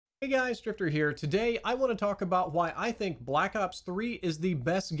Hey guys, Drifter here. Today I want to talk about why I think Black Ops 3 is the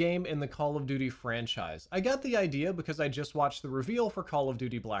best game in the Call of Duty franchise. I got the idea because I just watched the reveal for Call of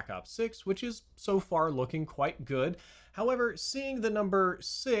Duty Black Ops 6, which is so far looking quite good. However, seeing the number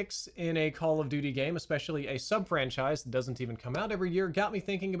 6 in a Call of Duty game, especially a sub-franchise that doesn't even come out every year, got me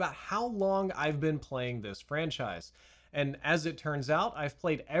thinking about how long I've been playing this franchise. And as it turns out, I've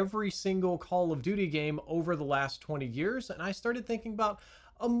played every single Call of Duty game over the last 20 years, and I started thinking about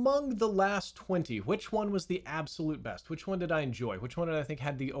among the last 20, which one was the absolute best? Which one did I enjoy? Which one did I think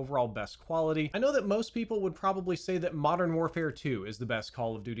had the overall best quality? I know that most people would probably say that Modern Warfare 2 is the best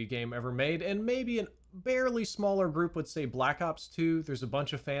Call of Duty game ever made, and maybe a barely smaller group would say Black Ops 2. There's a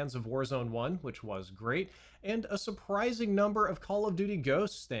bunch of fans of Warzone 1, which was great, and a surprising number of Call of Duty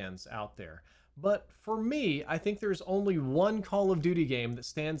Ghosts stands out there. But for me, I think there's only one Call of Duty game that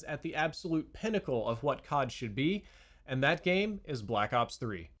stands at the absolute pinnacle of what COD should be, and that game is Black Ops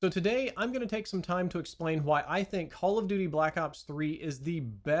 3. So today, I'm going to take some time to explain why I think Call of Duty Black Ops 3 is the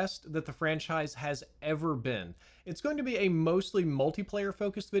best that the franchise has ever been. It's going to be a mostly multiplayer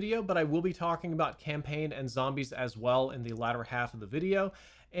focused video, but I will be talking about campaign and zombies as well in the latter half of the video.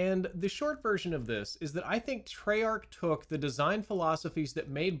 And the short version of this is that I think Treyarch took the design philosophies that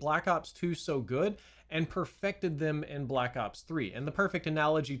made Black Ops 2 so good and perfected them in Black Ops 3. And the perfect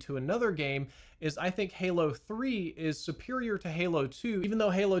analogy to another game is I think Halo 3 is superior to Halo 2. Even though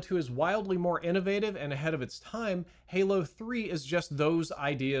Halo 2 is wildly more innovative and ahead of its time, Halo 3 is just those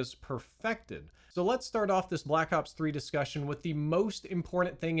ideas perfected. So let's start off this Black Ops 3 discussion with the most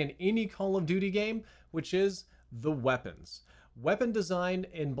important thing in any Call of Duty game, which is the weapons. Weapon design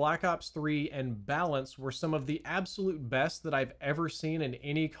in Black Ops 3 and balance were some of the absolute best that I've ever seen in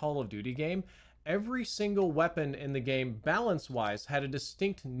any Call of Duty game. Every single weapon in the game, balance-wise, had a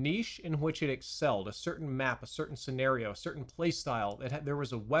distinct niche in which it excelled. A certain map, a certain scenario, a certain playstyle. There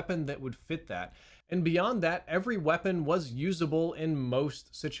was a weapon that would fit that. And beyond that, every weapon was usable in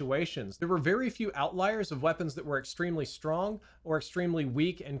most situations. There were very few outliers of weapons that were extremely strong or extremely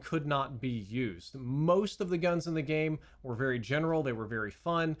weak and could not be used. Most of the guns in the game were very general, they were very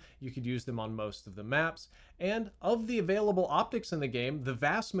fun, you could use them on most of the maps, and of the available optics in the game, the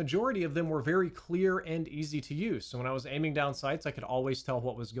vast majority of them were very clear and easy to use. So when I was aiming down sights, I could always tell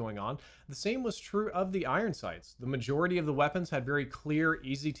what was going on. The same was true of the iron sights. The majority of the weapons had very clear,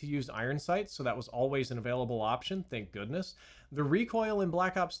 easy to use iron sights, so that was always an available option, thank goodness. The recoil in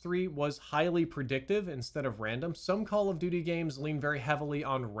Black Ops 3 was highly predictive instead of random. Some Call of Duty games lean very heavily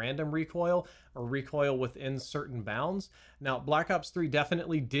on random recoil or recoil within certain bounds. Now, Black Ops 3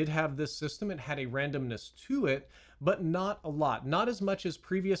 definitely did have this system. It had a randomness to it, but not a lot. Not as much as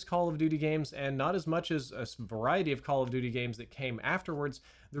previous Call of Duty games and not as much as a variety of Call of Duty games that came afterwards.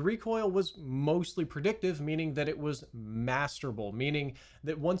 The recoil was mostly predictive, meaning that it was masterable, meaning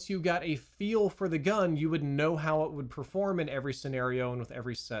that once you got a feel for the gun, you would know how it would perform in every scenario and with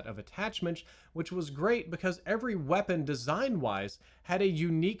every set of attachments, which was great because every weapon design-wise had a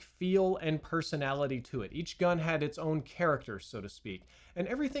unique feel and personality to it. Each gun had its own character, so to speak, and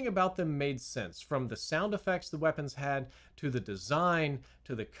everything about them made sense, from the sound effects the weapons had, to the design,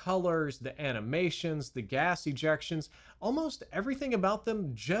 to the colors, the animations, the gas ejections. Almost everything about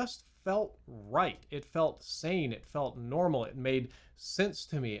them just felt right. It felt sane, it felt normal, it made sense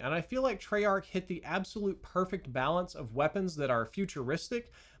to me. And I feel like Treyarch hit the absolute perfect balance of weapons that are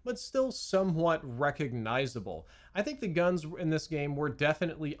futuristic, but still somewhat recognizable. I think the guns in this game were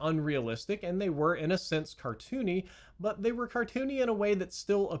definitely unrealistic, and they were, in a sense, cartoony, but they were cartoony in a way that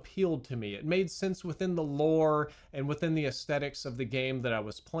still appealed to me. It made sense within the lore and within the aesthetics of the game that I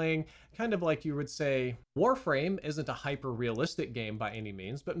was playing. Kind of like you would say, Warframe isn't a hyper-realistic game by any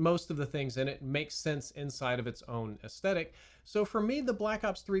means, but most of the things in it make sense inside of its own aesthetic. So for me, the Black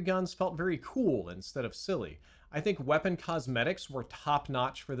Ops 3 guns felt very cool instead of silly. I think weapon cosmetics were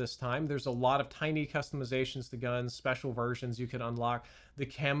top-notch for this time. There's a lot of tiny customizations to guns, special versions you could unlock. The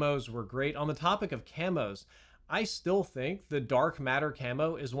camos were great. On the topic of camos, I still think the Dark Matter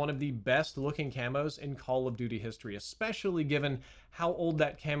camo is one of the best looking camos in Call of Duty history, especially given how old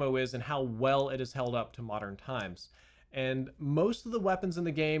that camo is and how well it has held up to modern times. And most of the weapons in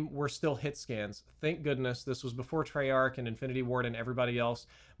the game were still hit scans. Thank goodness. This was before Treyarch and Infinity Ward and everybody else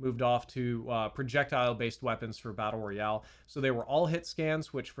moved off to projectile-based weapons for Battle Royale. So they were all hit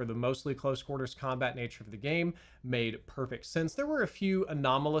scans, which for the mostly close quarters combat nature of the game made perfect sense. There were a few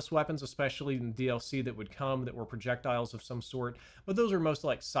anomalous weapons, especially in DLC that would come that were projectiles of some sort, but those are most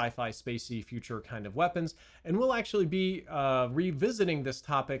like sci-fi, spacey, future kind of weapons. And we'll actually be revisiting this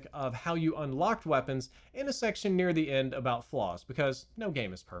topic of how you unlocked weapons in a section near the end end about flaws, because no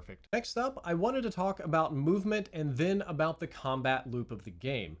game is perfect. Next up, I wanted to talk about movement and then about the combat loop of the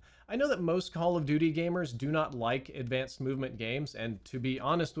game. I know that most Call of Duty gamers do not like advanced movement games, and to be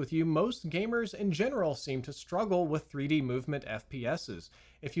honest with you, most gamers in general seem to struggle with 3D movement FPSs.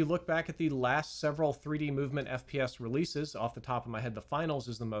 If you look back at the last several 3D movement FPS releases, off the top of my head, the Finals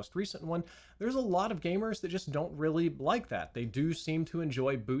is the most recent one, there's a lot of gamers that just don't really like that. They do seem to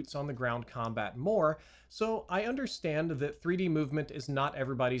enjoy boots on the ground combat more, so I understand that 3D movement is not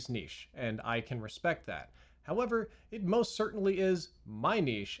everybody's niche, and I can respect that. However, it most certainly is my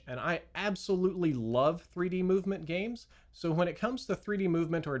niche, and I absolutely love 3D movement games. So when it comes to 3D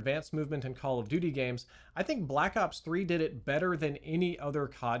movement or advanced movement in Call of Duty games, I think Black Ops 3 did it better than any other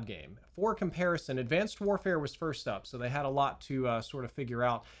COD game. For comparison, Advanced Warfare was first up, so they had a lot to sort of figure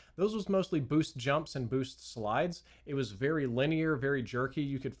out. Those was mostly boost jumps and boost slides. It was very linear, very jerky.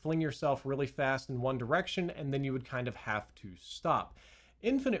 You could fling yourself really fast in one direction, and then you would kind of have to stop.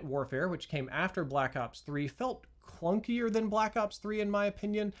 Infinite Warfare, which came after Black Ops 3, felt clunkier than Black Ops 3 in my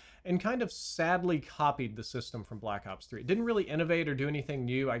opinion, and kind of sadly copied the system from Black Ops 3. It didn't really innovate or do anything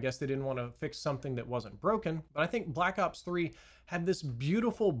new. I guess they didn't want to fix something that wasn't broken, but I think Black Ops 3 had this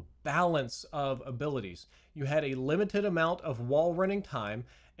beautiful balance of abilities. You had a limited amount of wall running time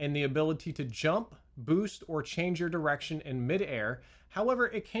and the ability to jump, boost, or change your direction in midair. However,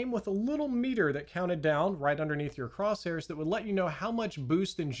 it came with a little meter that counted down right underneath your crosshairs that would let you know how much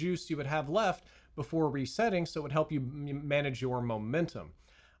boost and juice you would have left before resetting, so it would help you manage your momentum.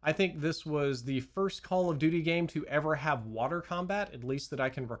 I think this was the first Call of Duty game to ever have water combat, at least that I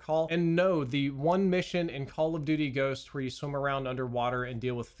can recall. And no, the one mission in Call of Duty Ghost where you swim around underwater and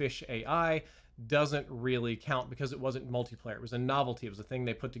deal with fish AI doesn't really count because it wasn't multiplayer. It was a novelty. It was a thing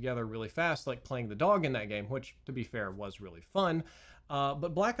they put together really fast, like playing the dog in that game, which, to be fair, was really fun.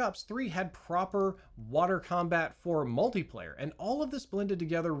 But Black Ops 3 had proper water combat for multiplayer, and all of this blended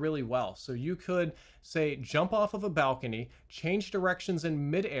together really well. So you could, say, jump off of a balcony, change directions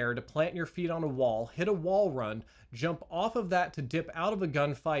in midair to plant your feet on a wall, hit a wall run, jump off of that to dip out of a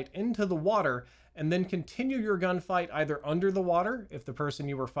gunfight into the water, and then continue your gunfight either under the water, if the person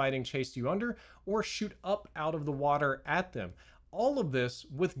you were fighting chased you under, or shoot up out of the water at them. All of this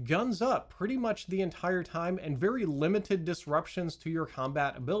with guns up pretty much the entire time and very limited disruptions to your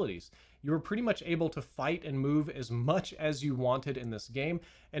combat abilities. You were pretty much able to fight and move as much as you wanted in this game,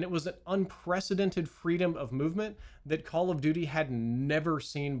 and it was an unprecedented freedom of movement that Call of Duty had never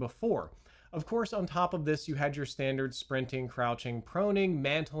seen before. Of course, on top of this, you had your standard sprinting, crouching, proning,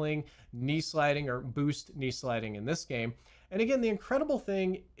 mantling, knee sliding, or boost knee sliding in this game. And again, the incredible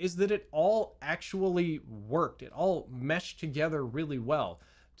thing is that it all actually worked. It all meshed together really well.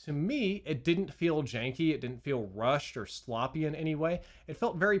 To me, it didn't feel janky, it didn't feel rushed or sloppy in any way. It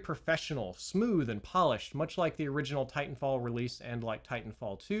felt very professional, smooth, and polished, much like the original Titanfall release and like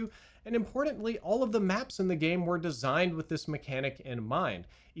Titanfall 2. And importantly, all of the maps in the game were designed with this mechanic in mind.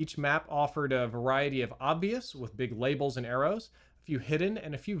 Each map offered a variety of obvious, with big labels and arrows, a few hidden,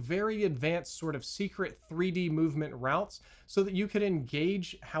 and a few very advanced sort of secret 3D movement routes so that you could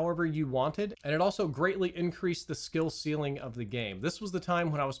engage however you wanted. And it also greatly increased the skill ceiling of the game. This was the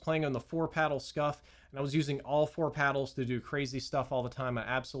time when I was playing on the 4-paddle scuff, and I was using all 4 paddles to do crazy stuff all the time. I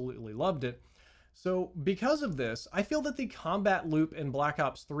absolutely loved it. So because of this, I feel that the combat loop in Black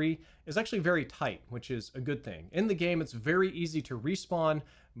Ops 3 is actually very tight, which is a good thing. In the game, it's very easy to respawn,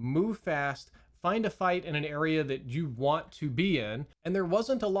 move fast, find a fight in an area that you want to be in, and there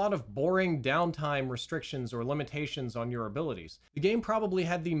wasn't a lot of boring downtime restrictions or limitations on your abilities. The game probably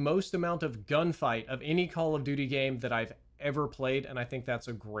had the most amount of gunfight of any Call of Duty game that I've ever played, and I think that's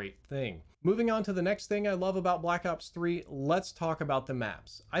a great thing. Moving on to the next thing I love about Black Ops 3, let's talk about the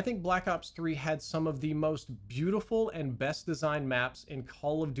maps. I think Black Ops 3 had some of the most beautiful and best designed maps in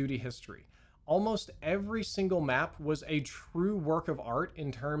Call of Duty history. Almost every single map was a true work of art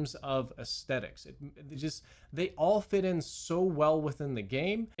in terms of aesthetics. They all fit in so well within the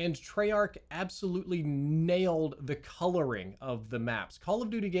game, and Treyarch absolutely nailed the coloring of the maps. Call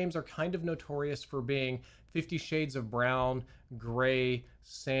of Duty games are kind of notorious for being 50 shades of brown, gray,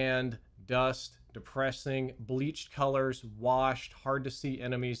 sand, dust, depressing, bleached colors, washed, hard to see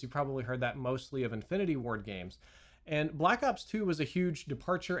enemies. You probably heard that mostly of Infinity Ward games. And Black Ops 2 was a huge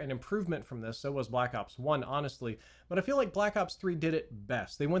departure and improvement from this, so was Black Ops 1, honestly. But I feel like Black Ops 3 did it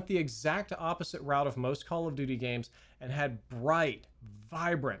best. They went the exact opposite route of most Call of Duty games and had bright,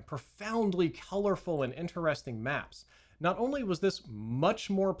 vibrant, profoundly colorful, and interesting maps. Not only was this much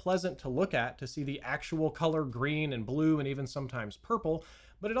more pleasant to look at, to see the actual color green and blue and even sometimes purple,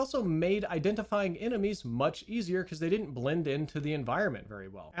 but it also made identifying enemies much easier because they didn't blend into the environment very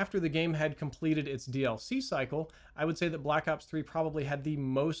well. After the game had completed its DLC cycle, I would say that Black Ops 3 probably had the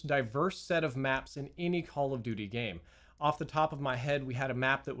most diverse set of maps in any Call of Duty game. Off the top of my head, we had a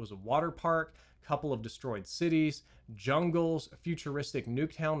map that was a water park, a couple of destroyed cities, jungles, a futuristic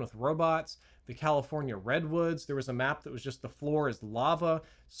Nuketown with robots, the California redwoods. There was a map that was just the floor is lava,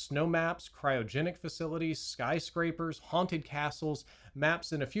 snow maps, cryogenic facilities, skyscrapers, haunted castles,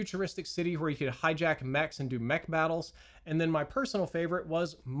 maps in a futuristic city where you could hijack mechs and do mech battles. And then my personal favorite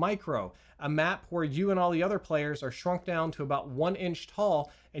was Micro, a map where you and all the other players are shrunk down to about 1 inch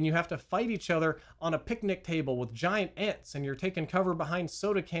tall, and you have to fight each other on a picnic table with giant ants, and you're taking cover behind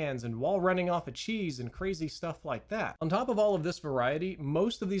soda cans and wall running off a cheese and crazy stuff like that. On top of all of this variety,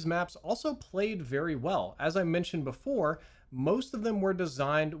 most of these maps also played very well. As I mentioned before, most of them were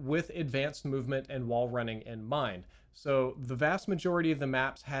designed with advanced movement and wall running in mind. So the vast majority of the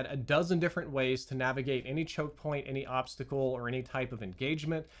maps had a dozen different ways to navigate any choke point, any obstacle, or any type of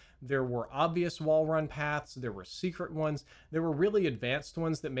engagement. There were obvious wall run paths, there were secret ones, there were really advanced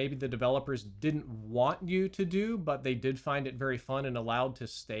ones that maybe the developers didn't want you to do, but they did find it very fun and allowed to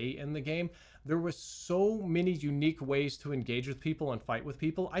stay in the game. There was so many unique ways to engage with people and fight with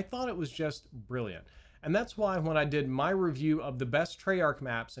people. I thought it was just brilliant. And that's why when I did my review of the best Treyarch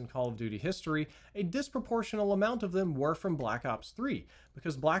maps in Call of Duty history, a disproportional amount of them were from Black Ops 3,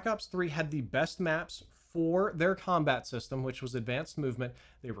 because Black Ops 3 had the best maps for their combat system, which was advanced movement.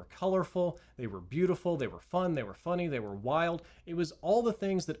 They were colorful, they were beautiful, they were fun, they were funny, they were wild. It was all the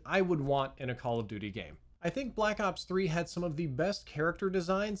things that I would want in a Call of Duty game. I think Black Ops 3 had some of the best character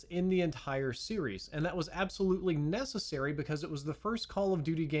designs in the entire series, and that was absolutely necessary because it was the first Call of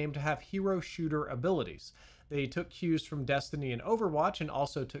Duty game to have hero shooter abilities. They took cues from Destiny and Overwatch and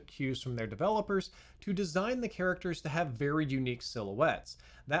also took cues from their developers to design the characters to have very unique silhouettes.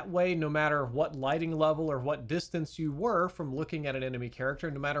 That way, no matter what lighting level or what distance you were from looking at an enemy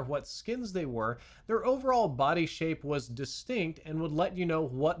character, no matter what skins they were, their overall body shape was distinct and would let you know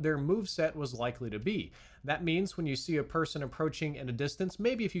what their moveset was likely to be. That means when you see a person approaching in a distance,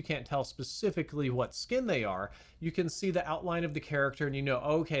 maybe if you can't tell specifically what skin they are, you can see the outline of the character and you know,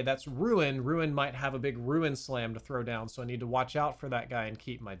 okay, that's Ruin. Ruin might have a big Ruin slam to throw down, so I need to watch out for that guy and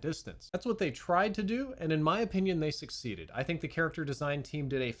keep my distance. That's what they tried to do, and in my opinion, they succeeded. I think the character design team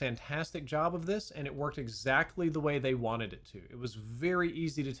did a fantastic job of this, and it worked exactly the way they wanted it to. It was very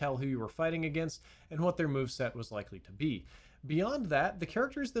easy to tell who you were fighting against and what their moveset was likely to be. Beyond that, the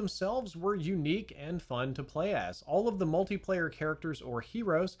characters themselves were unique and fun to play as. All of the multiplayer characters or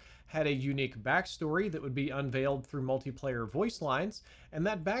heroes had a unique backstory that would be unveiled through multiplayer voice lines, and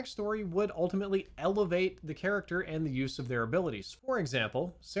that backstory would ultimately elevate the character and the use of their abilities. For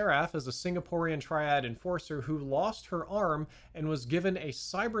example, Seraph is a Singaporean triad enforcer who lost her arm and was given a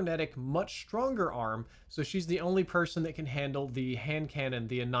cybernetic, much stronger arm, so she's the only person that can handle the hand cannon,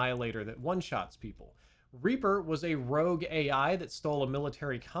 the Annihilator that one-shots people. Reaper was a rogue AI that stole a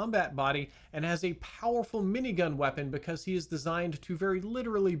military combat body and has a powerful minigun weapon because he is designed to very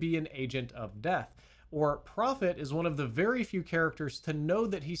literally be an agent of death. Or Prophet is one of the very few characters to know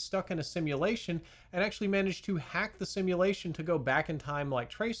that he's stuck in a simulation and actually managed to hack the simulation to go back in time like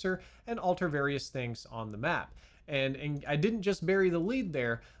Tracer and alter various things on the map. And I didn't just bury the lead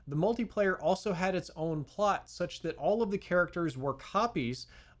there. The multiplayer also had its own plot such that all of the characters were copies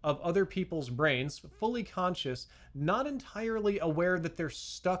of other people's brains, fully conscious, not entirely aware that they're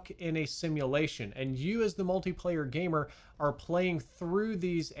stuck in a simulation. And you as the multiplayer gamer are playing through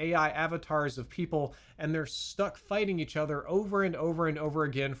these AI avatars of people, and they're stuck fighting each other over and over and over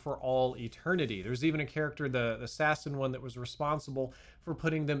again for all eternity. There's even a character, the assassin one, that was responsible for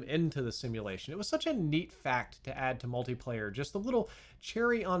putting them into the simulation. It was such a neat fact to add to multiplayer, just a little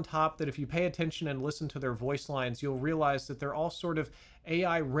cherry on top that if you pay attention and listen to their voice lines, you'll realize that they're all sort of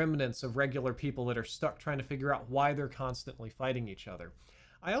AI remnants of regular people that are stuck trying to figure out why they're constantly fighting each other.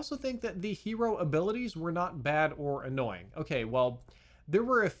 I also think that the hero abilities were not bad or annoying. Okay, well, there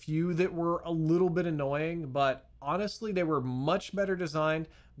were a few that were a little bit annoying, but honestly, they were much better designed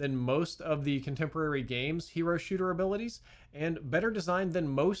than most of the contemporary games' hero shooter abilities, and better designed than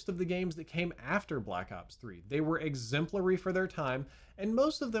most of the games that came after Black Ops 3. They were exemplary for their time, and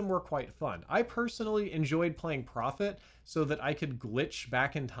most of them were quite fun. I personally enjoyed playing Prophet so that I could glitch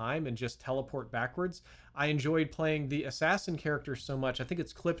back in time and just teleport backwards. I enjoyed playing the assassin character so much. I think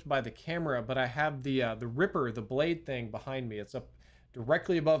it's clipped by the camera, but I have the Ripper, the blade thing behind me. It's up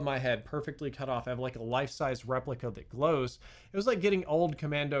directly above my head, perfectly cut off. I have like a life-size replica that glows. It was like getting old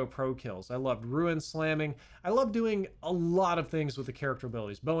Commando Pro kills. I loved ruin slamming. I loved doing a lot of things with the character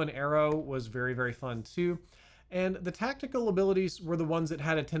abilities. Bow and arrow was very, very fun too. And the tactical abilities were the ones that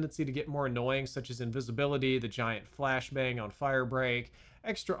had a tendency to get more annoying, such as invisibility, the giant flashbang on fire break,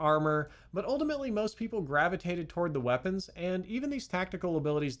 extra armor, but ultimately most people gravitated toward the weapons, and even these tactical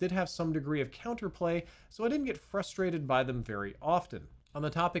abilities did have some degree of counterplay, so I didn't get frustrated by them very often. On the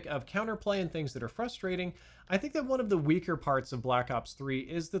topic of counterplay and things that are frustrating, I think that one of the weaker parts of Black Ops 3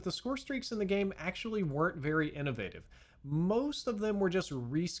 is that the score streaks in the game actually weren't very innovative. Most of them were just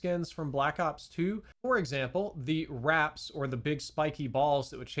reskins from Black Ops 2. For example, the wraps, or the big spiky balls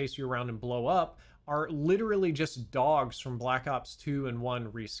that would chase you around and blow up, are literally just dogs from Black Ops 2 and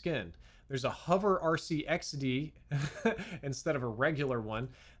 1 reskinned. There's a hover RCXD instead of a regular one.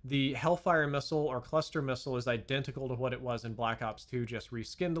 The Hellfire missile or cluster missile is identical to what it was in Black Ops 2, just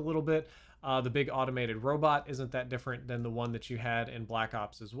reskinned a little bit. The big automated robot isn't that different than the one that you had in Black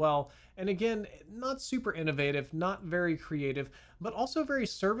Ops as well. And again, not super innovative, not very creative, but also very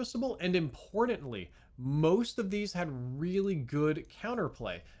serviceable, and importantly, most of these had really good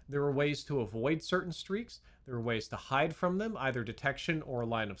counterplay. There were ways to avoid certain streaks. There were ways to hide from them, either detection or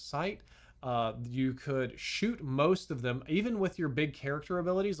line of sight. You could shoot most of them, even with your big character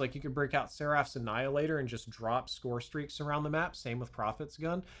abilities. Like you could break out Seraph's Annihilator and just drop score streaks around the map. Same with Prophet's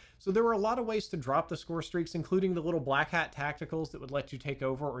Gun. So there were a lot of ways to drop the score streaks, including the little black hat tacticals that would let you take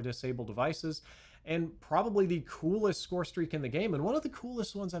over or disable devices. And probably the coolest score streak in the game, and one of the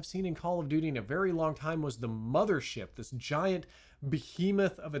coolest ones I've seen in Call of Duty in a very long time, was the Mothership, this giant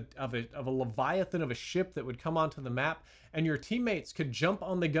behemoth of a leviathan of a ship that would come onto the map, and your teammates could jump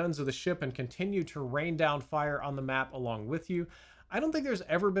on the guns of the ship and continue to rain down fire on the map along with you. I don't think there's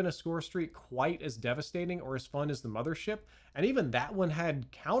ever been a score streak quite as devastating or as fun as the Mothership, and even that one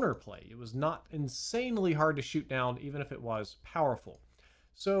had counterplay. It was not insanely hard to shoot down, even if it was powerful.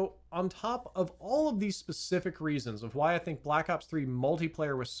 So on top of all of these specific reasons of why I think Black Ops 3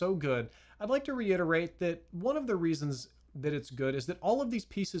 multiplayer was so good, I'd like to reiterate that one of the reasons that it's good is that all of these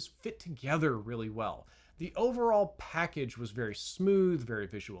pieces fit together really well. The overall package was very smooth, very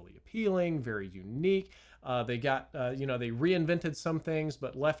visually appealing, very unique. They reinvented some things,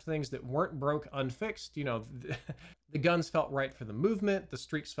 but left things that weren't broke unfixed. The guns felt right for the movement, the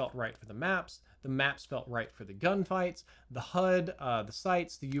streaks felt right for the maps felt right for the gunfights, the HUD, the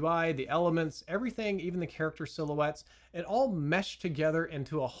sights, the UI, the elements, everything, even the character silhouettes, it all meshed together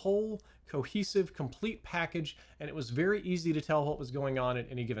into a whole cohesive, complete package, and it was very easy to tell what was going on at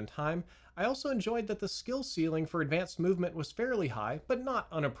any given time. I also enjoyed that the skill ceiling for advanced movement was fairly high, but not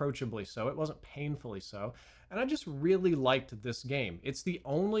unapproachably so. It wasn't painfully so. And I just really liked this game. It's the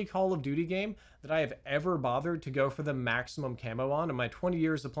only Call of Duty game that I have ever bothered to go for the maximum camo on. In my 20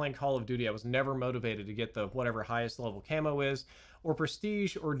 years of playing Call of Duty, I was never motivated to get the whatever highest level camo is, or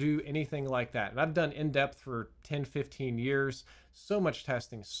prestige, or do anything like that. And I've done in-depth for 10, 15 years, so much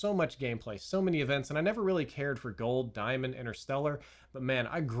testing, so much gameplay, so many events, and I never really cared for gold, diamond, interstellar, but man,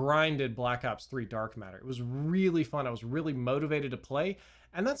 I grinded Black Ops 3 Dark Matter. It was really fun. I was really motivated to play,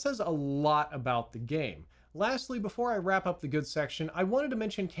 and that says a lot about the game. Lastly, before I wrap up the good section, I wanted to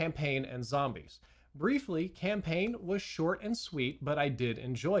mention campaign and zombies. Briefly, campaign was short and sweet, but I did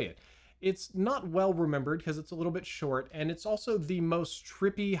enjoy it. It's not well remembered because it's a little bit short, and it's also the most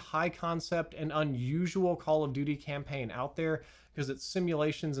trippy, high concept, and unusual Call of Duty campaign out there because it's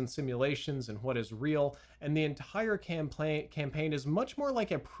simulations and what is real, and the entire campaign is much more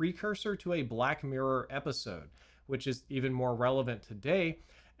like a precursor to a Black Mirror episode, which is even more relevant today.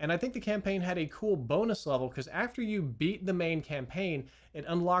 And I think the campaign had a cool bonus level because after you beat the main campaign, it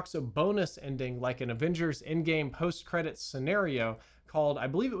unlocks a bonus ending like an Avengers Endgame post-credits scenario called, I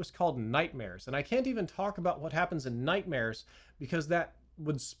believe it was called Nightmares. And I can't even talk about what happens in Nightmares because that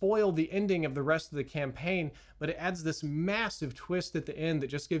would spoil the ending of the rest of the campaign, but it adds this massive twist at the end that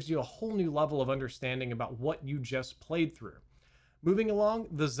just gives you a whole new level of understanding about what you just played through. Moving along,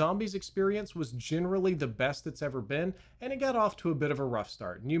 the zombies experience was generally the best it's ever been, and it got off to a bit of a rough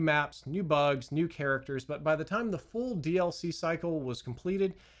start. New maps, new bugs, new characters, but by the time the full DLC cycle was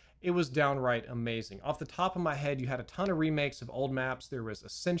completed, it was downright amazing. Off the top of my head, you had a ton of remakes of old maps. There was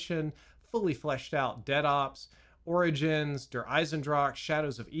Ascension, fully fleshed out Dead Ops, Origins, Der Eisendrache,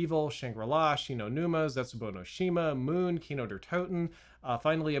 Shadows of Evil, Shangri-La, Shino Numa, Zetsubo no Shima, Moon, Kino der Toten.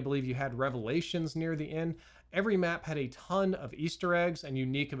 Finally, I believe you had Revelations near the end. Every map had a ton of Easter eggs and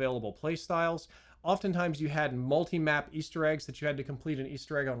unique available playstyles. Oftentimes you had multi-map Easter eggs that you had to complete an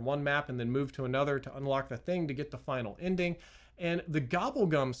Easter egg on one map and then move to another to unlock the thing to get the final ending. And the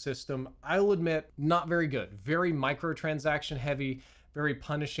Gobblegum system, I'll admit, not very good. Very microtransaction heavy, very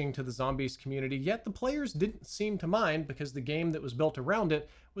punishing to the zombies community, yet the players didn't seem to mind because the game that was built around it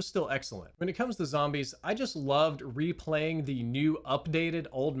was still excellent. When it comes to zombies, I just loved replaying the new updated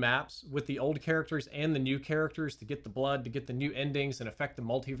old maps with the old characters and the new characters to get the blood, to get the new endings and affect the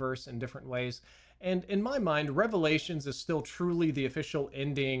multiverse in different ways. And in my mind, Revelations is still truly the official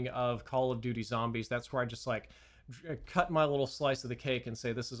ending of Call of Duty Zombies. That's where I just like cut my little slice of the cake and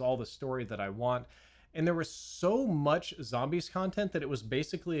say, this is all the story that I want. And there was so much zombies content that it was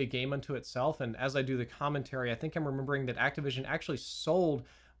basically a game unto itself. And as I do the commentary, I think I'm remembering that Activision actually sold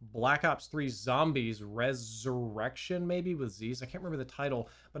Black Ops 3 Zombies Resurrection, maybe with Z's. I can't remember the title,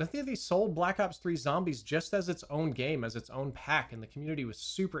 but I think they sold Black Ops 3 Zombies just as its own game, as its own pack, and the community was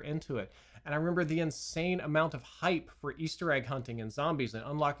super into it. And I remember the insane amount of hype for Easter egg hunting in zombies and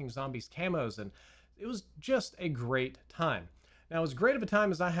unlocking zombies camos, and it was just a great time. Now, as great of a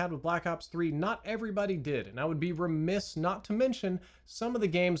time as I had with Black Ops 3, not everybody did, and I would be remiss not to mention some of the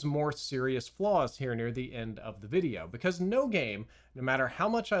game's more serious flaws here near the end of the video, because no game, no matter how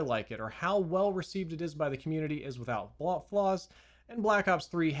much I like it or how well received it is by the community, is without flaws, and Black Ops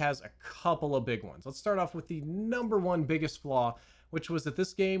 3 has a couple of big ones. Let's start off with the number one biggest flaw, which was that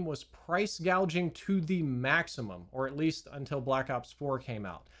this game was price gouging to the maximum, or at least until Black Ops 4 came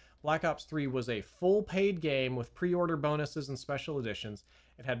out. Black Ops 3 was a full paid game with pre-order bonuses and special editions.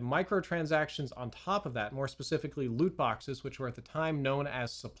 It had microtransactions on top of that, more specifically loot boxes, which were at the time known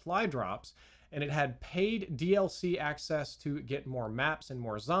as supply drops, and it had paid DLC access to get more maps and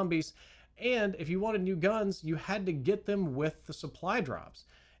more zombies, and if you wanted new guns, you had to get them with the supply drops.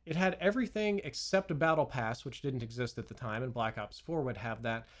 It had everything except a battle pass, which didn't exist at the time, and Black Ops 4 would have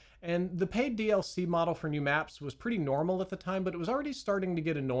that. And the paid DLC model for new maps was pretty normal at the time, but it was already starting to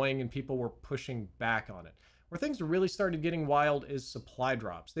get annoying and people were pushing back on it. Where things really started getting wild is supply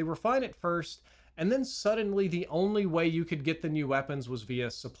drops. They were fine at first, and then suddenly the only way you could get the new weapons was via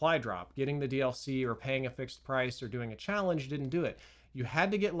supply drop. Getting the DLC or paying a fixed price or doing a challenge didn't do it. You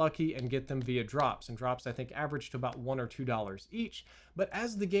had to get lucky and get them via drops, and drops I think averaged to about $1 or $2 each. But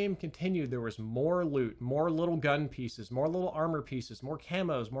as the game continued, there was more loot, more little gun pieces, more little armor pieces, more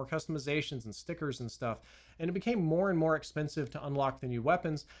camos, more customizations and stickers and stuff, and it became more and more expensive to unlock the new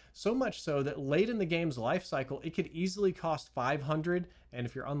weapons, so much so that late in the game's life cycle, it could easily cost $500, and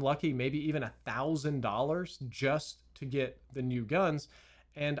if you're unlucky, maybe even $1,000 just to get the new guns.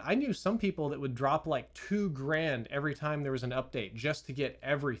 And I knew some people that would drop like $2 grand every time there was an update just to get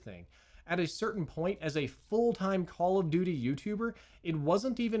everything. At a certain point, as a full-time Call of Duty YouTuber, it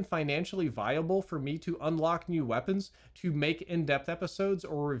wasn't even financially viable for me to unlock new weapons to make in-depth episodes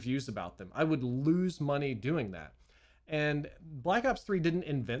or reviews about them. I would lose money doing that. And Black Ops 3 didn't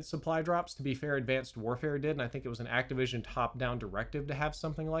invent supply drops. To be fair, Advanced Warfare did, and I think it was an Activision top-down directive to have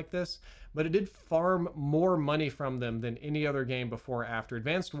something like this. But it did farm more money from them than any other game before or after.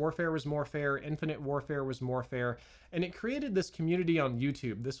 Advanced Warfare was more fair, Infinite Warfare was more fair, and it created this community on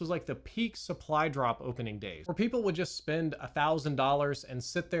YouTube. This was like the peak supply drop opening days, where people would just spend $1,000 and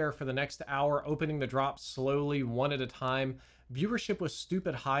sit there for the next hour opening the drops slowly, one at a time. Viewership was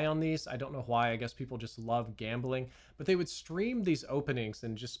stupid high on these. I don't know why. I guess people just love gambling. But they would stream these openings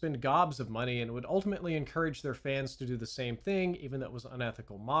and just spend gobs of money, and it would ultimately encourage their fans to do the same thing, even though it was an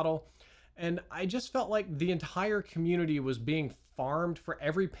unethical model. And I just felt like the entire community was being farmed for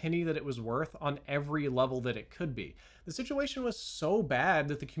every penny that it was worth on every level that it could be. The situation was so bad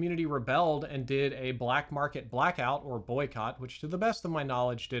that the community rebelled and did a black market blackout or boycott, which to the best of my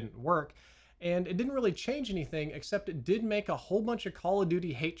knowledge didn't work. And it didn't really change anything, except it did make a whole bunch of Call of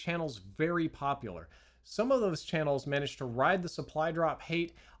Duty hate channels very popular. Some of those channels managed to ride the supply drop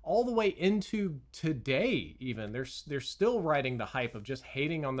hate all the way into today even. They're still riding the hype of just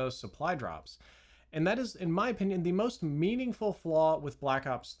hating on those supply drops. And that is, in my opinion, the most meaningful flaw with Black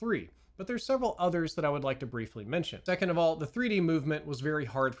Ops 3. But there's several others that I would like to briefly mention. Second of all, the 3D movement was very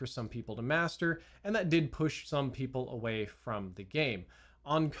hard for some people to master, and that did push some people away from the game.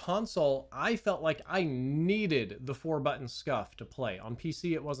 On console, I felt like I needed the 4-button scuff to play. On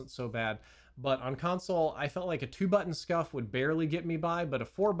PC, it wasn't so bad, but on console, I felt like a 2-button scuff would barely get me by, but a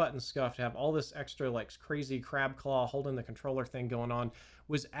 4-button scuff to have all this extra like crazy crab claw holding the controller thing going on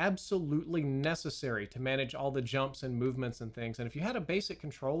was absolutely necessary to manage all the jumps and movements and things. And if you had a basic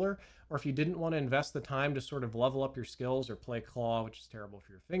controller, or if you didn't want to invest the time to sort of level up your skills or play claw, which is terrible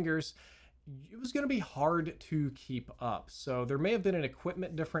for your fingers, it was going to be hard to keep up. So there may have been an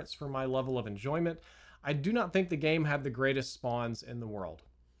equipment difference for my level of enjoyment. I do not think the game had the greatest spawns in the world.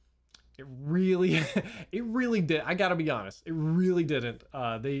 It really did. I gotta be honest, it really didn't.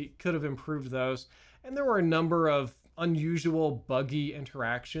 They could have improved those. And there were a number of unusual, buggy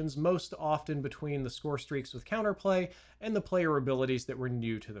interactions, most often between the score streaks with counterplay and the player abilities that were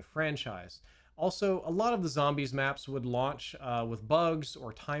new to the franchise. Also, a lot of the zombies maps would launch with bugs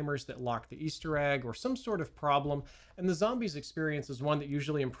or timers that lock the Easter egg or some sort of problem, and the zombies experience is one that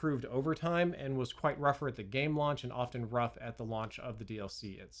usually improved over time and was quite rougher at the game launch and often rough at the launch of the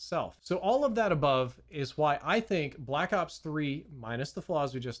DLC itself. So all of that above is why I think Black Ops 3, minus the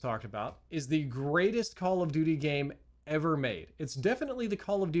flaws we just talked about, is the greatest Call of Duty game ever made. It's definitely the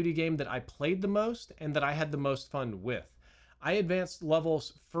Call of Duty game that I played the most and that I had the most fun with. I advanced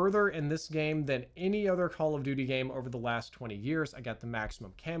levels further in this game than any other Call of Duty game over the last 20 years. I got the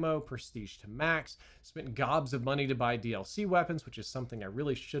maximum camo, prestige to max, spent gobs of money to buy DLC weapons, which is something I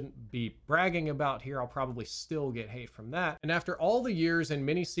really shouldn't be bragging about here. I'll probably still get hate from that. And after all the years and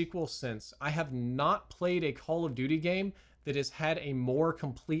many sequels since, I have not played a Call of Duty game that has had a more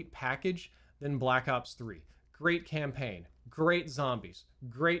complete package than Black Ops 3. Great campaign, great zombies,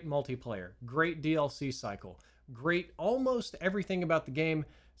 great multiplayer, great DLC cycle, great almost everything about the game,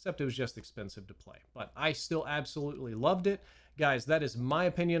 except it was just expensive to play. But I still absolutely loved it. Guys, that is my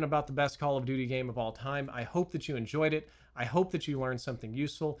opinion about the best Call of Duty game of all time. I hope that you enjoyed it. I hope that you learned something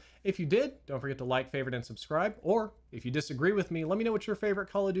useful. If you did, don't forget to like, favorite, and subscribe. Or if you disagree with me, let me know what your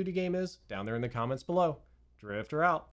favorite Call of Duty game is down there in the comments below. Drifter out.